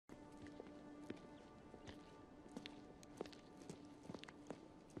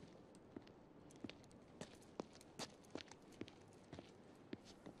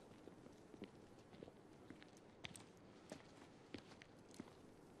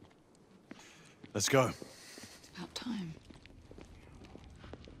Let's go. About time.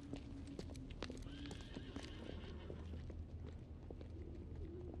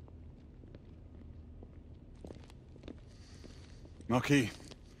 Marquis,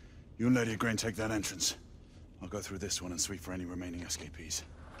 you and Lady Grain take that entrance. I'll go through this one and sweep for any remaining escapees.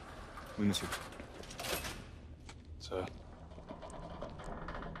 Oui, monsieur. Sir.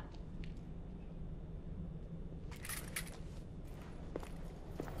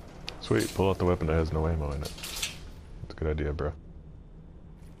 Sweet, pull out the weapon that has no ammo in it. That's a good idea, bro.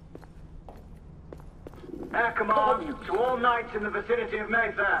 Air command to all knights in the vicinity of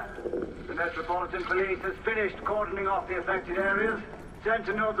Mayfair. The Metropolitan Police has finished cordoning off the affected areas.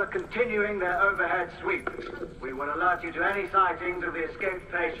 Sentinels are continuing their overhead sweep. We will alert you to any sightings of the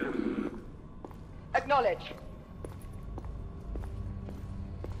escaped patients. Acknowledge.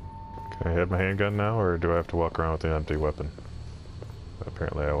 Can I have my handgun now, or do I have to walk around with an empty weapon?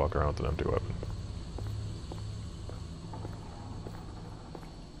 Apparently I walk around with an empty weapon.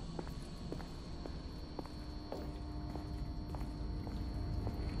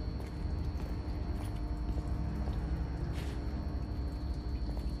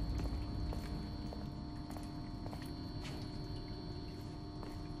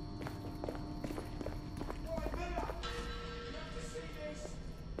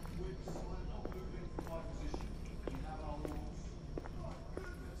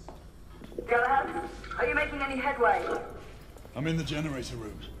 Galahad, are you making any headway? I'm in the generator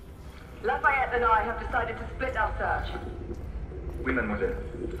room. Lafayette and I have decided to split our search. Oui, mademoiselle.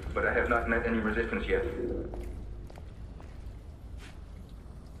 But I have not met any resistance yet.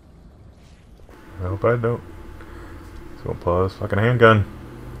 I hope I don't. So I'll pull this fucking handgun.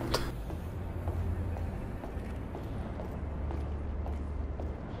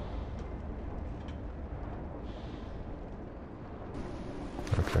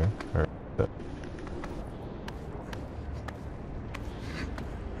 Okay, alright.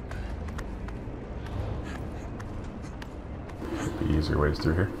 Be easier ways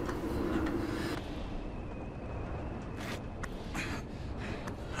through here.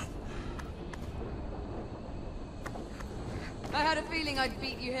 I had a feeling I'd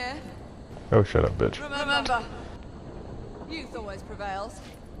beat you here. Oh, shut up, bitch. Remember, youth always prevails.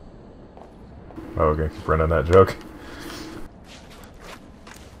 Oh, okay, keep running that joke.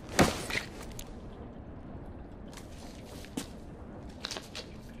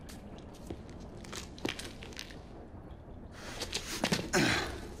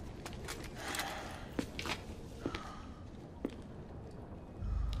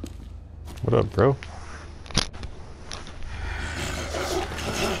 What up, bro?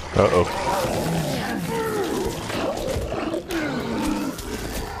 Uh-oh.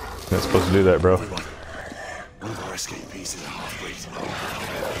 Not supposed to do that, bro. One of our escapees is a half-breed.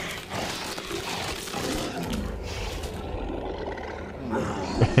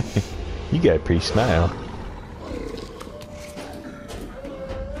 You got a pretty smile.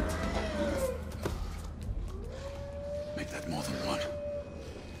 Make that more than one.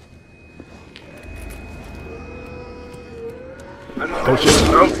 Oh shit,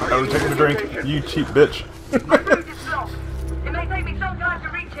 oh, I was taking a drink. You cheap bitch. It may take me some time to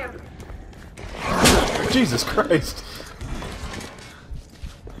reach him. Jesus Christ.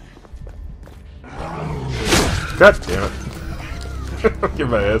 God damn it. Get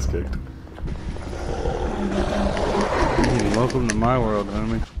my ass kicked. Welcome to my world,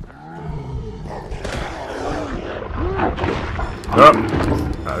 homie. Oh,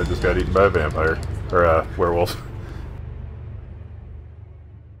 I just got eaten by a vampire. Or a werewolf.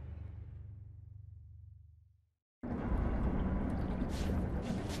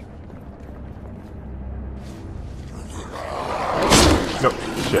 Nope,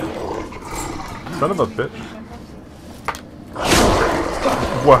 shit. Son of a bitch.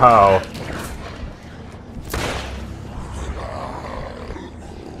 Wow.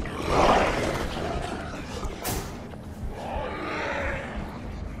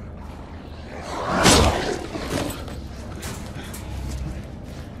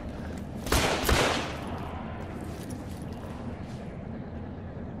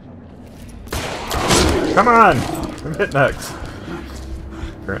 Come on! I'm hit next.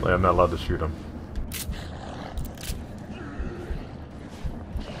 Apparently I'm not allowed to shoot him.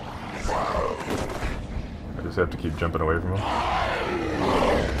 I just have to keep jumping away from him.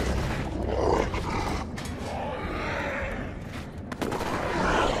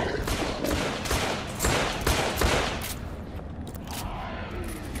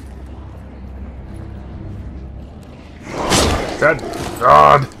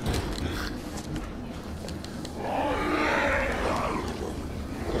 God!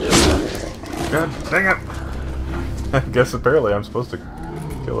 God dang it! I guess apparently I'm supposed to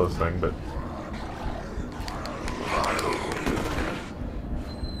kill this thing, but...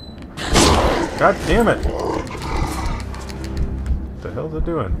 God damn it! What the hell's it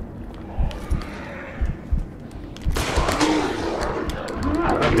doing?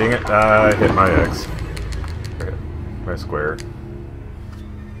 God dang it! I hit my X. Okay, my square.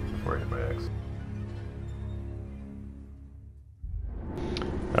 Before I hit my X.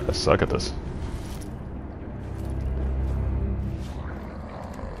 I suck at this.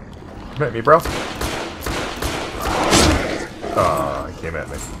 Come at me, bro. Oh, he came at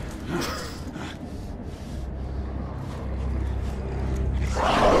me.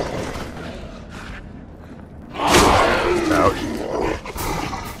 Ouch.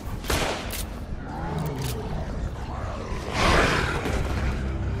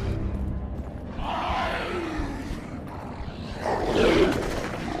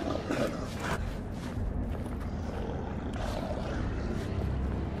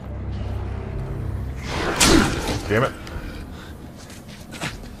 Damn it.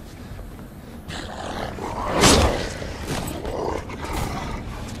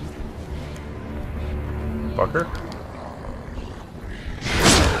 Fucker.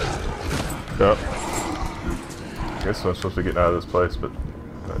 Yep. I guess I'm supposed to be getting out of this place, but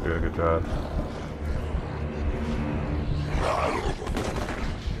not doing a good job.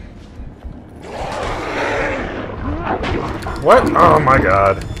 What? Oh my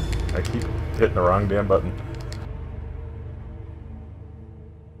god. I keep hitting the wrong damn button.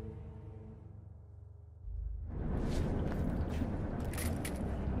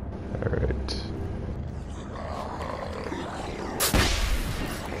 Alright.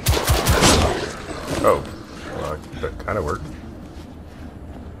 Oh. Well, that kind of worked.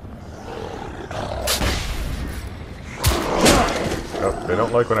 Oh, they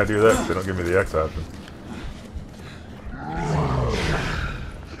don't like when I do that because they don't give me the X option.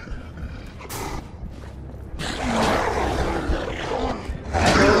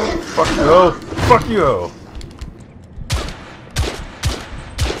 Fuck you, oh! Fuck you, oh!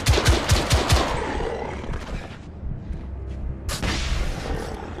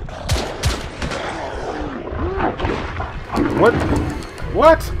 What?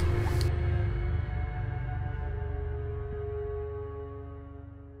 What?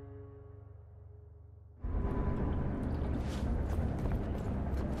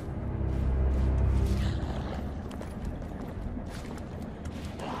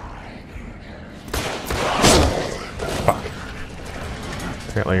 Fuck.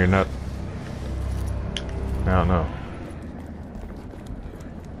 Apparently you're not... I don't know.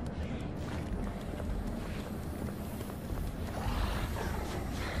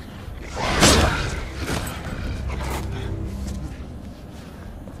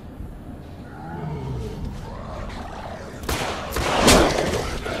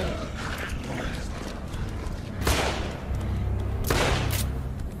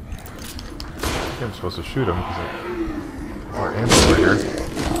 I'm supposed to shoot him because our ammo right here.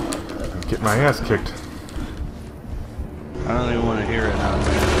 I'm getting my ass kicked. I don't even want to hear it now,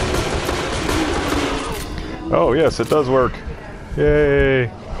 man. Oh yes, it does work.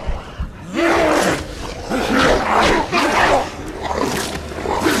 Yay!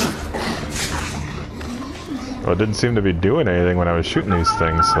 Well, it didn't seem to be doing anything when I was shooting these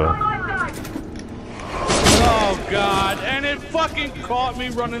things, so... Oh god, and it fucking caught me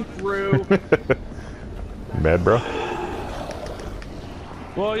running through. Mad, bro?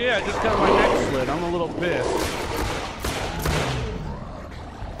 Well, yeah, just got my neck slit. I'm a little pissed.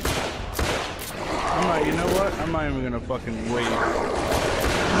 I'm not, you know what? I'm not even gonna fucking wait.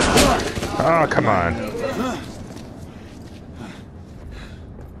 Oh, come on.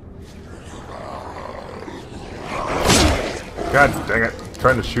 God dang it. I'm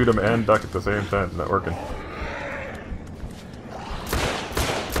trying to shoot him and duck at the same time. It's not working.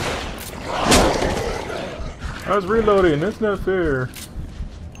 I was reloading. That's not fair.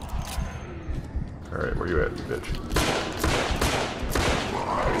 Alright, where you at, you bitch?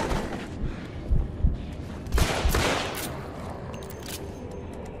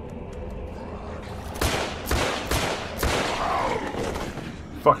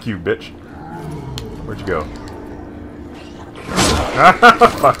 Fuck you, bitch. Where'd you go?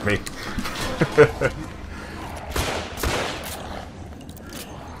 Fuck me.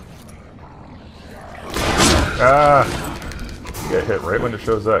 Ah! You get hit right when it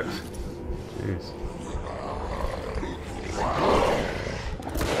shows X. Jeez.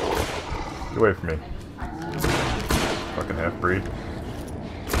 Get away from me. Fucking half-breed.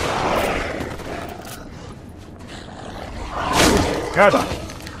 God!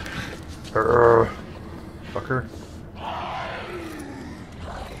 Fucker.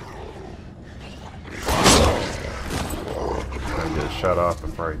 I get shut off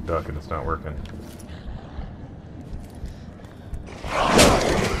before I duck and it's not working.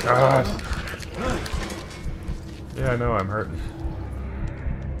 God. Yeah, I know, I'm hurting.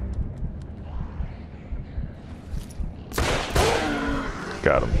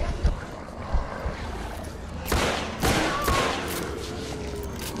 Got him.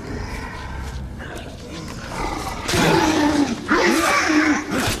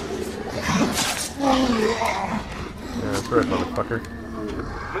 Yeah, that's right, motherfucker.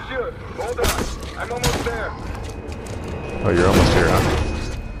 Monsieur, hold on. I'm almost there. Oh, you're almost here, huh?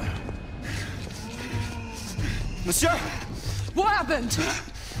 Monsieur! What happened?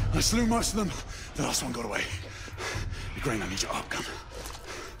 I slew most of them. The last one got away. Grain, I need your gun.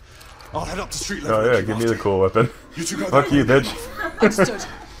 I'll head up the street level. Oh yeah, give me the cool weapon. You two go Fuck there. you, bitch. Understood.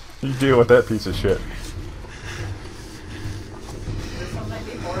 You deal with that piece of shit.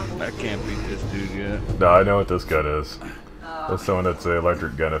 I can't beat this dude yet. No, I know what this gun is. That's the one that's the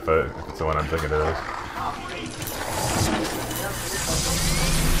electric gun if it's the one I'm thinking it is.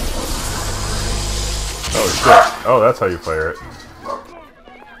 Oh shit. Oh, that's how you fire it.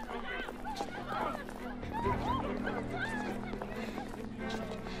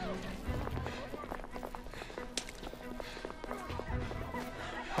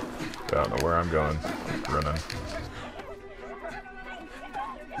 I don't know where I'm going. Running.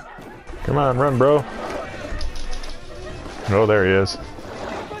 Come on, run, bro. Oh, there he is.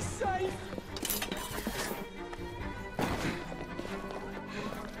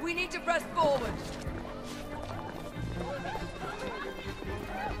 We need to press forward.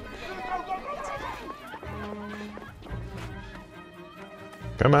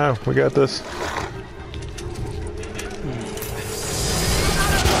 Come on, we got this.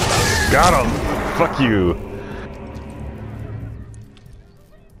 Got him! Fuck you!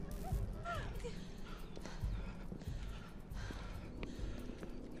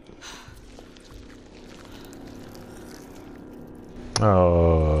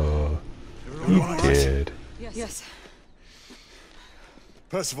 Oh, he did. Yes.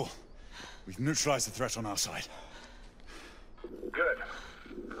 Percival, we've neutralized the threat on our side. Good.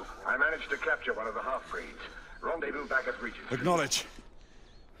 I managed to capture one of the half-breeds. Rendezvous back at Regis. Acknowledge.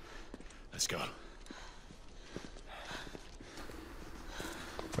 Let's go.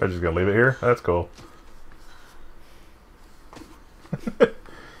 I'm just gonna leave it here? That's cool.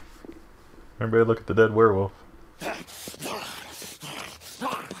 Everybody look at the dead werewolf.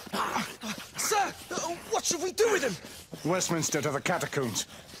 Sir, what should we do with him? Westminster to the catacombs.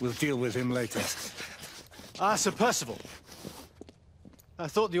 We'll deal with him later. Ah, Sir Percival. I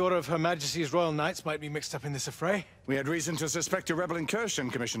thought the Order of Her Majesty's Royal Knights might be mixed up in this affray. We had reason to suspect a rebel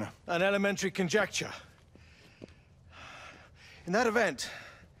incursion, Commissioner. An elementary conjecture. In that event,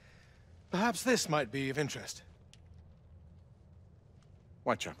 perhaps this might be of interest.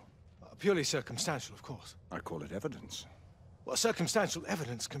 Whitechapel. Purely circumstantial, of course. I call it evidence. Well, circumstantial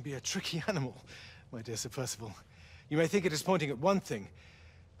evidence can be a tricky animal, my dear Sir Percival. You may think it is pointing at one thing,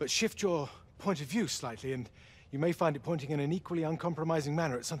 but shift your point of view slightly, and you may find it pointing in an equally uncompromising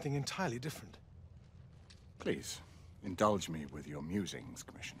manner at something entirely different. Please, indulge me with your musings,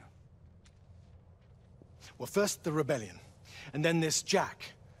 Commissioner. Well, first the rebellion, and then this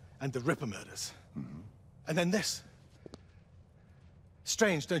Jack, and the Ripper murders. And then this.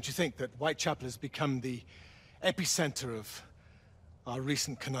 Strange, don't you think, that Whitechapel has become the epicenter of our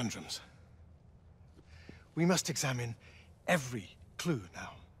recent conundrums? We must examine every clue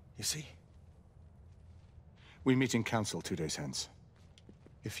now, you see? We meet in council 2 days hence.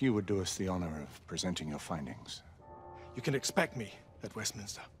 If you would do us the honor of presenting your findings. You can expect me at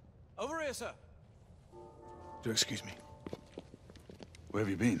Westminster. Over here, sir. Do excuse me. Where have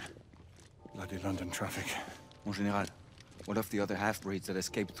you been? Bloody London traffic. Mon Général, what of the other half-breeds that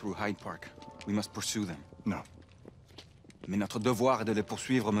escaped through Hyde Park? We must pursue them. No. Mais notre devoir est de les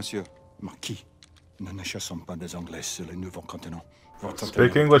poursuivre, monsieur. Marquis, nous ne chassons pas des Anglais sur le nouveau continent.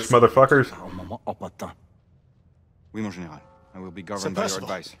 Speak English, motherfuckers. Au moment opportun. Oui, mon Général. I will be Sir governed by your Percival.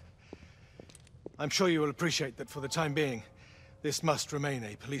 advice. I'm sure you will appreciate that for the time being, this must remain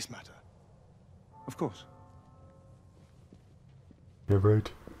a police matter. Of course. You're right.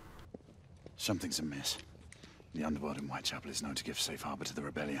 Something's amiss. The underworld in Whitechapel is known to give safe harbor to the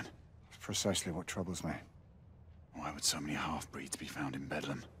rebellion. Precisely what troubles me. Why would so many half-breeds be found in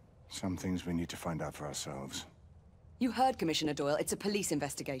Bedlam? Some things we need to find out for ourselves. You heard, Commissioner Doyle. It's a police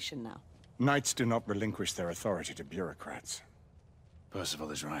investigation now. Knights do not relinquish their authority to bureaucrats.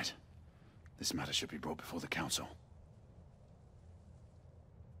 Percival is right. This matter should be brought before the council.